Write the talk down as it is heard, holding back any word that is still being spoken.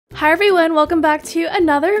Hi everyone, welcome back to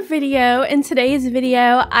another video. In today's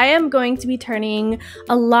video, I am going to be turning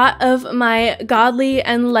a lot of my godly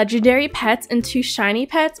and legendary pets into shiny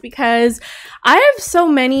pets because I have so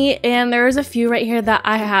many and there's a few right here that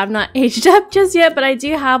I have not aged up just yet, but I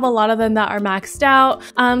do have a lot of them that are maxed out.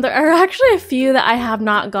 There are actually a few that I have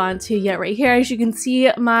not gone to yet right here. As you can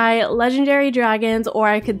see, my legendary dragons, or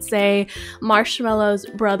I could say Marshmallow's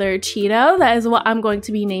brother Cheeto. That is what I'm going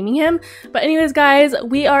to be naming him. But anyways guys,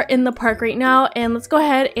 we are in the park right now and let's go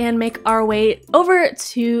ahead and make our way over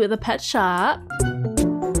to the pet shop.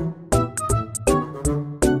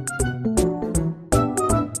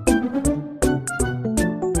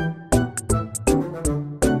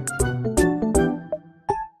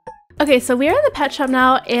 Okay, so we are in the pet shop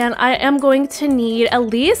now and I am going to need at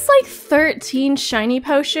least like 13 shiny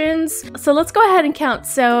potions. So let's go ahead and count.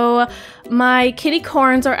 So my kitty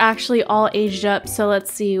corns are actually all aged up. So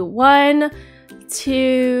let's see, 1,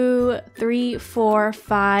 2, 3, 4,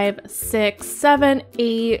 5, 6, 7,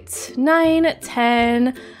 8, 9,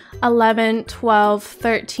 10, 11, 12,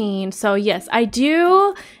 13. So yes, I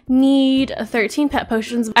do need 13 pet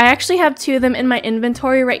potions. I actually have 2 of them in my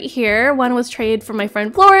inventory right here. One was traded from my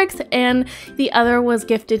friend Florix and the other was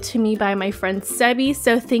gifted to me by my friend Sebi.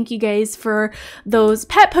 So thank you guys for those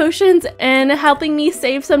pet potions and helping me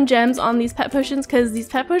save some gems on these pet potions, because these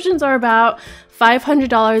pet potions are about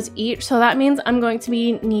 $500 each. So that means I'm going to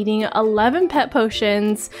be needing 11 pet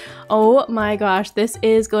potions. Oh my gosh, this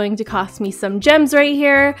is going to cost me some gems right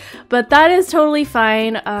here, but that is totally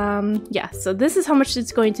fine. Yeah, so this is how much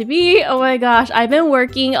it's going to be. Oh my gosh, I've been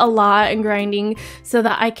working a lot and grinding so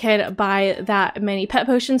that I can buy that many pet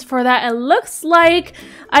potions for that. It looks like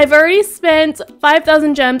I've already spent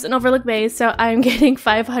 5,000 gems in Overlook Bay, so I'm getting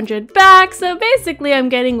 500 back. So basically I'm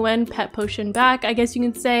getting 1 pet potion back, I guess you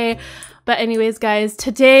can say. But anyways guys,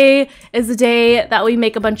 today is the day that we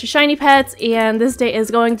make a bunch of shiny pets and this day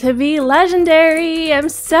is going to be legendary. I'm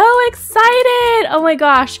so excited! Oh my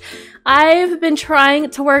gosh. I've been trying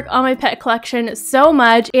to work on my pet collection so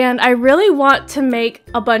much and I really want to make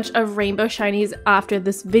a bunch of rainbow shinies after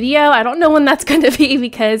this video. I don't know when that's going to be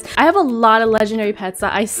because I have a lot of legendary pets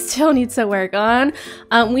that I still need to work on.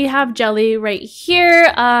 We have Jelly right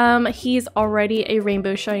here. He's already a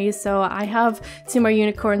rainbow shiny, so I have 2 more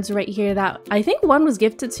unicorns right here that I think one was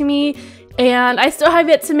gifted to me. And I still have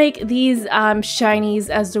yet to make these shinies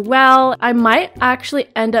as well. I might actually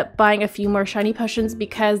end up buying a few more shiny potions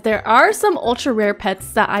because there are some ultra rare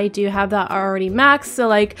pets that I do have that are already maxed. So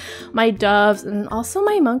like my doves and also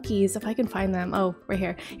my monkeys, if I can find them. Oh, right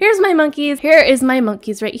here. Here's my monkeys. Here is my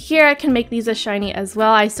monkeys right here. I can make these a shiny as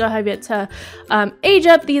well. I still have yet to age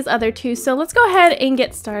up these other 2. So let's go ahead and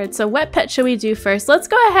get started. So what pet should we do first? Let's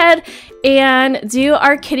go ahead and do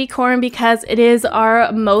our kitty corn because it is our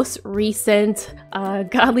most recent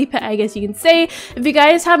godly pet, I guess you can say. If you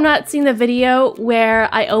guys have not seen the video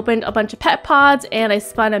where I opened a bunch of pet pods and I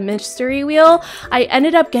spun a mystery wheel, I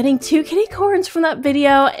ended up getting 2 kitty corns from that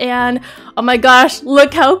video and oh my gosh,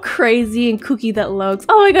 look how crazy and kooky that looks.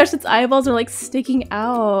 Oh my gosh, its eyeballs are like sticking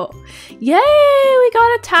out. Yay, we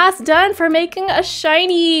got a task done for making a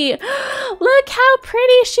shiny. Look how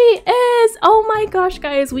pretty she is. Oh my gosh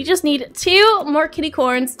guys, we just need 2 more kitty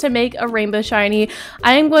corns to make a rainbow shiny.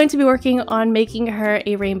 I am going to be working on making her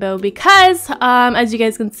a rainbow because as you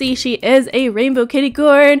guys can see, she is a rainbow kitty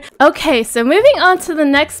corn. Okay, so moving on to the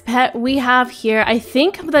next pet we have here. I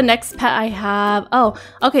think the next pet I have, oh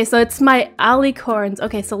okay, so it's my alicorns.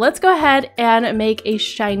 Okay, so let's go ahead and make a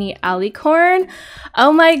shiny alicorn.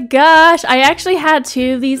 Oh my gosh, I actually had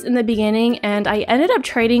 2 of these in the beginning and I ended up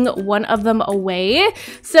trading one of them away,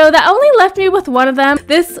 so that only left me with one of them.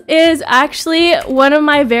 This is actually one of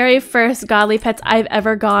my very first godly pets I've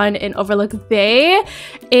ever gone in Overlook Bay,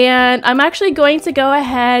 and I'm actually going to go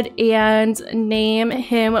ahead and name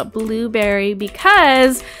him Blueberry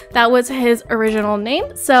because that was his original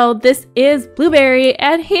name. So this is Blueberry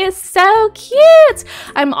and he is so cute.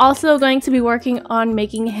 I'm also going to be working on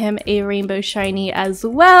making him a rainbow shiny as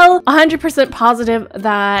well. 100% positive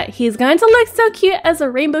that he's going to look so cute as a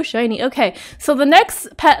rainbow shiny. Okay, so the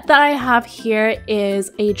next pet that I have here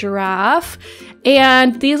is a giraffe.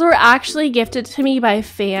 And these were actually gifted to me by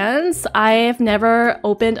fans. I've never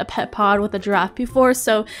opened a pet pod with a giraffe before,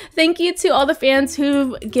 so thank you to all the fans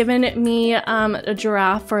who've given me a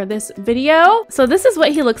giraffe for this video. So this is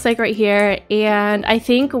what he looks like right here, and I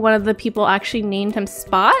think one of the people actually named him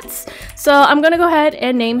Spots. So I'm gonna go ahead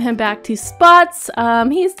and name him back to Spots.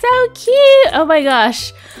 He's so cute! Oh my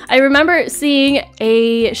gosh. I remember seeing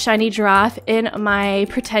a shiny giraffe in my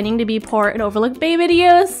pretending to be poor in Overlook Bay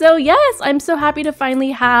videos, so yes, I'm so happy happy to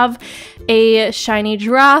finally have a shiny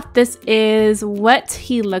giraffe. This is what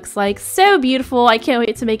he looks like. So beautiful. I can't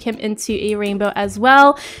wait to make him into a rainbow as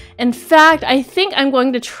well. In fact, I think I'm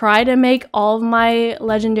going to try to make all of my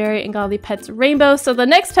legendary and godly pets rainbow. So the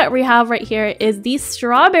next pet we have right here is the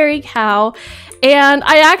strawberry cow. And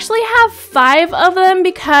I actually have 5 of them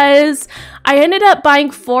because I ended up buying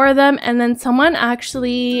 4 of them and then someone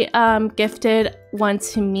actually gifted one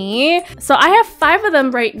to me. So I have 5 of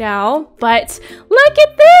them right now, but look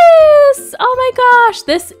at this! Oh my gosh,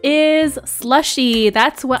 this is Slushy.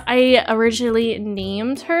 That's what I originally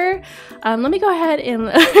named her. Let me go ahead and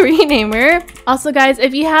rename her. Also guys,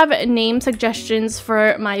 if you have name suggestions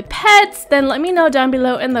for my pets, then let me know down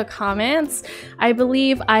below in the comments. I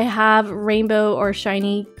believe I have Rainbow or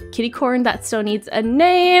Shiny Kitty Corn that still needs a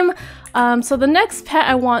name. So the next pet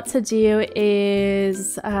I want to do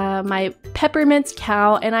is my peppermint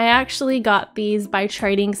cow, and I actually got these by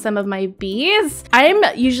trading some of my bees. I'm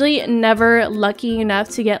usually never lucky enough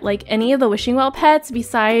to get like any of the wishing well pets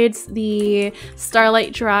besides the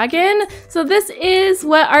starlight dragon. So this is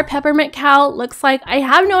what our peppermint cow looks like. I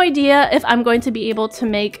have no idea if I'm going to be able to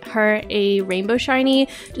make her a rainbow shiny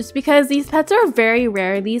just because these pets are very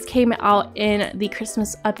rare. These came out in the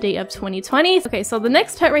Christmas update of 2020. Okay, so the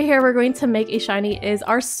next pet right here we're going to make a shiny is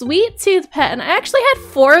our sweet tooth pet, and I actually had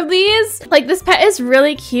 4 of these. Like, this pet is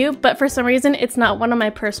really cute, but for some reason it's not one of my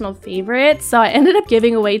personal favorites, so I ended up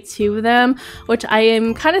giving away 2 of them, which I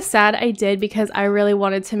am kind of sad I did because I really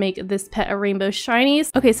wanted to make this pet a rainbow shiny.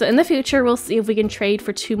 Okay, so in the future we'll see if we can trade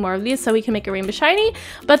for 2 more of these so we can make a rainbow shiny,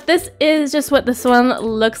 but this is just what this one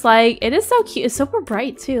looks like. It is so cute. It's super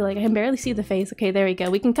bright too. Like, I can barely see the face. Okay, there we go.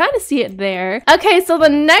 We can kind of see it there. Okay, so the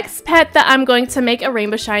next pet that I'm going to make a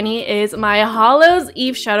rainbow shiny is my Hallows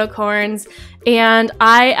Eve Shadow Corns, and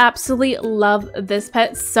I absolutely love this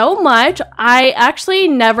pet so much. I actually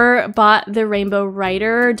never bought the Rainbow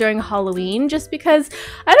Rider during Halloween just because,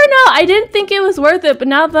 I don't know, I didn't think it was worth it, but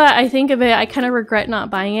now that I think of it, I kind of regret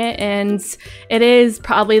not buying it, and it is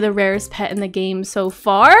probably the rarest pet in the game so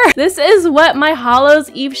far. This is what my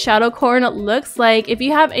Hallows Eve Shadow Corn looks like. If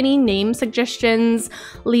you have any name suggestions,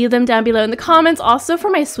 leave them down below in the comments. Also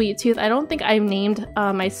for my sweet tooth, I don't think I've named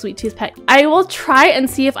my sweet tooth pet. I will try and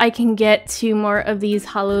see if I can get to more of these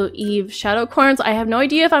Hallow Eve Shadow Corns. I have no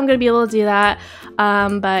idea if I'm gonna be able to do that,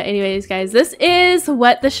 but anyways guys, this is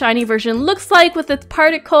what the shiny version looks like with its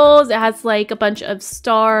particles. It has like a bunch of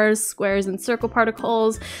stars, squares, and circle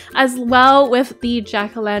particles, as well with the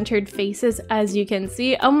jack-o'-lantern faces, as you can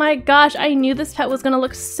see. Oh my gosh, I knew this pet was gonna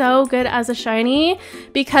look so good as a shiny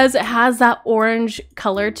because it has that orange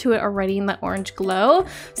color to it already, and that orange glow.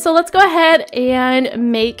 So let's go ahead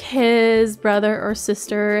and make his brother or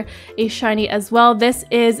sister a shiny as well. This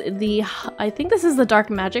is the, I think this is the Dark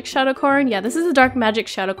Magic Shadow Corn. Yeah, this is the Dark Magic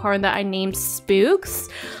Shadow Corn that I named Spooks.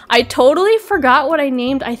 I totally forgot what I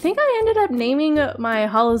named. I think I ended up naming my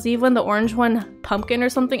Hallows Eve one, the orange one, Pumpkin or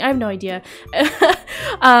something. I have no idea.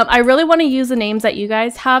 I really want to use the names that you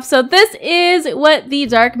guys have. So this is what the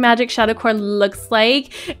Dark Magic Shadow Corn looks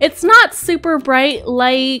like. It's not super bright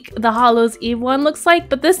like the Hallows Eve one looks like,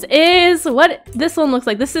 but this is what this one looks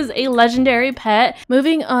like. This is a legendary pet.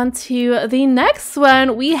 Moving on to the next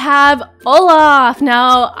one, we have Olaf.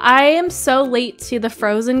 Now, I am so late to the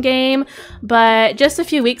Frozen game, but just a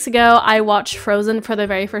few weeks ago, I watched Frozen for the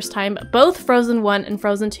very first time, both Frozen 1 and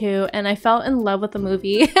Frozen 2, and I fell in love with the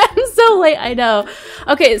movie. I'm so late, I know.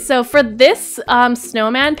 Okay, so for this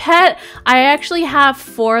snowman pet, I actually have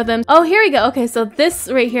 4 of them. Oh, here we go. Okay, so this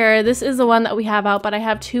right here, this is the one that we have out, but I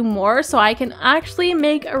have 2 more, so I can actually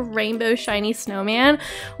make a rainbow shiny snowman,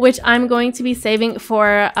 which I'm going to be saving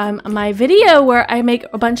for my video where I make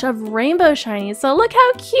a bunch of rainbow shinies. So look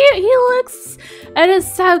how cute he looks. It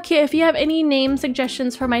is so cute. If you have any name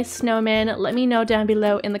suggestions for my snowman, let me know down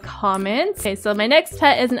below in the comments. Okay, so my next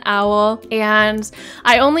pet is an owl, and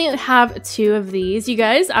I only have 2 of these. You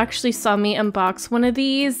guys actually saw me unbox one of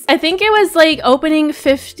these. I think it was like opening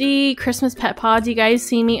 50 Christmas pet pods. You guys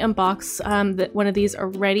see me unbox one of these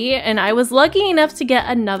already, and I was lucky enough to get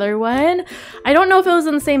another one. I don't know if it was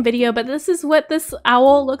in the same video, but this is what this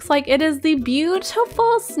owl looks like. It is the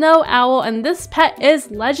beautiful snow owl, and this pet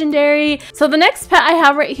is legendary. So the next pet I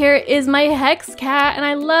have right here is my hex cat, and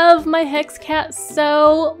I love my hex cat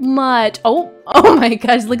so much. Oh my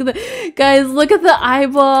gosh, look at the guys, look at the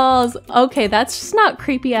eyeballs. Okay, that's just not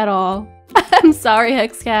creepy at all. I'm sorry,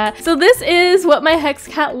 Hex Cat. So this is what my Hex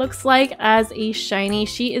Cat looks like as a shiny.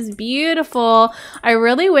 She is beautiful. I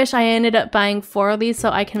really wish I ended up buying 4 of these so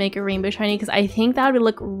I can make a rainbow shiny, because I think that would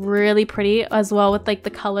look really pretty as well with like the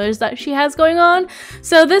colors that she has going on.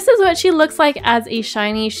 So this is what she looks like as a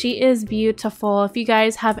shiny. She is beautiful. If you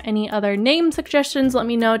guys have any other name suggestions, let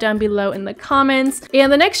me know down below in the comments.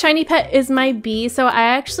 And the next shiny pet is my bee. So I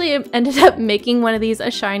actually ended up making one of these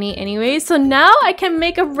a shiny anyway. So now I can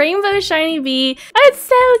make a rainbow shiny bee. It's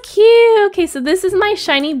so cute. Okay, so this is my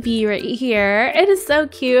shiny bee right here. It is so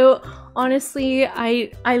cute. Honestly,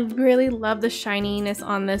 I really love the shininess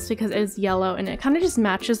on this because it is yellow and it kind of just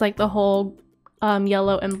matches like the whole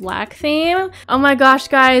yellow and black theme. Oh my gosh,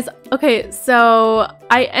 guys. Okay, so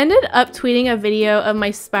I ended up tweeting a video of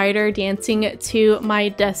my spider dancing to my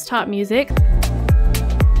desktop music.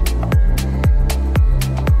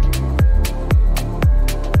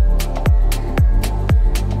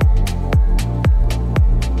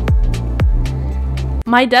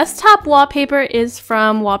 My desktop wallpaper is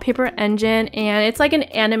from Wallpaper Engine, and it's like an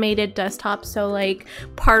animated desktop, so like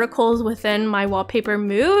particles within my wallpaper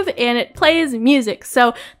move and it plays music.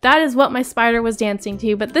 So that is what my spider was dancing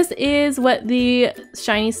to, but this is what the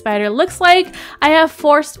shiny spider looks like. I have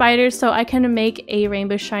 4 spiders, so I can make a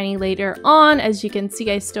rainbow shiny later on. As you can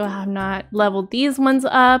see, I still have not leveled these ones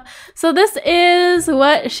up. So this is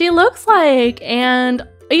what she looks like, and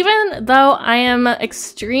even though I am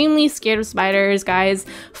extremely scared of spiders, guys,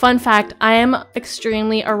 fun fact, I am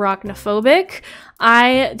extremely arachnophobic.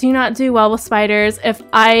 I do not do well with spiders. If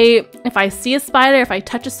I see a spider, if I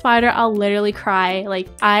touch a spider, I'll literally cry. Like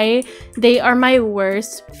they are my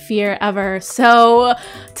worst fear ever. So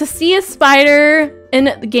to see a spider in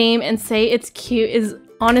the game and say it's cute is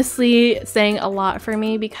honestly saying a lot for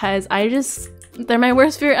me, because they're my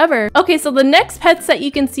worst fear ever. Okay, so the next pets that you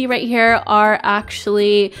can see right here are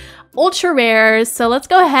actually ultra rares. So let's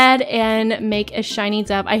go ahead and make a shiny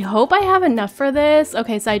dove. I hope I have enough for this.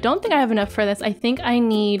 Okay, so I don't think I have enough for this. I think I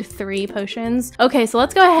need 3 potions. Okay, so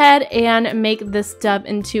let's go ahead and make this dove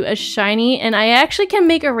into a shiny, and I actually can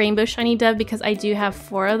make a rainbow shiny dove because I do have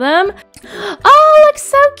 4 of them. Oh, looks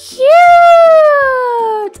so cute!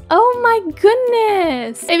 Oh my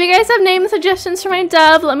goodness. If you guys have name suggestions for my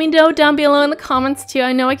dove, let me know down below in the comments too.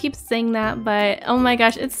 I know I keep saying that, but oh my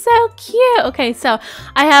gosh, it's so cute. Okay, so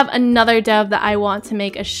I have another dove that I want to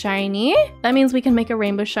make a shiny. That means we can make a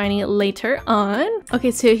rainbow shiny later on.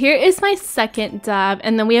 Okay, so here is my second dove,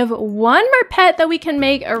 and then we have one more pet that we can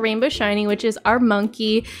make a rainbow shiny, which is our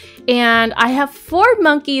monkey. And I have 4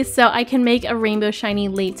 monkeys, so I can make a rainbow shiny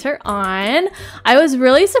later on. I was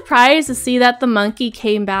really surprised to see that the monkey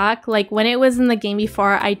came back. Like when it was in the game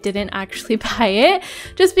before, I didn't actually buy it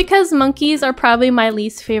just because monkeys are probably my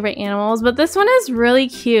least favorite animals, but this one is really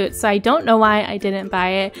cute, so I don't know why I didn't buy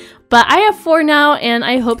it. But I have 4 now, and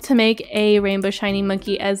I hope to make a rainbow shiny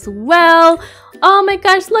monkey as well. Oh my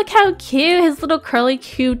gosh, look how cute his little curly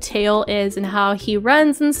cute tail is, and how he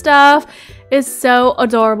runs and stuff is so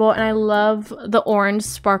adorable. And I love the orange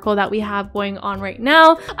sparkle that we have going on right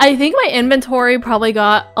now. I think my inventory probably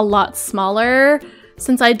got a lot smaller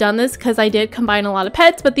since I've done this because I did combine a lot of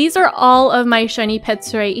pets, but these are all of my shiny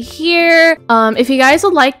pets right here. If you guys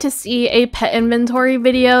would like to see a pet inventory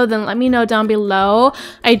video, then let me know down below.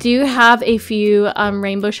 I do have a few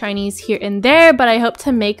rainbow shinies here and there, but I hope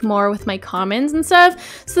to make more with my commons and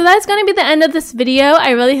stuff. So that's going to be the end of this video. I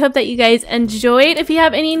really hope that you guys enjoyed. If you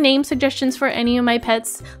have any name suggestions for any of my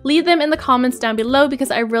pets, leave them in the comments down below, because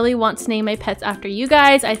I really want to name my pets after you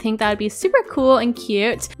guys. I think that would be super cool and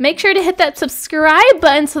cute. Make sure to hit that subscribe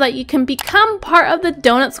button so that you can become part of the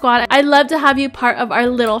Donut Squad. I'd love to have you part of our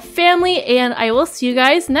little family, and I will see you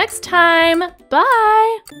guys next time.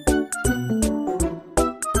 Bye!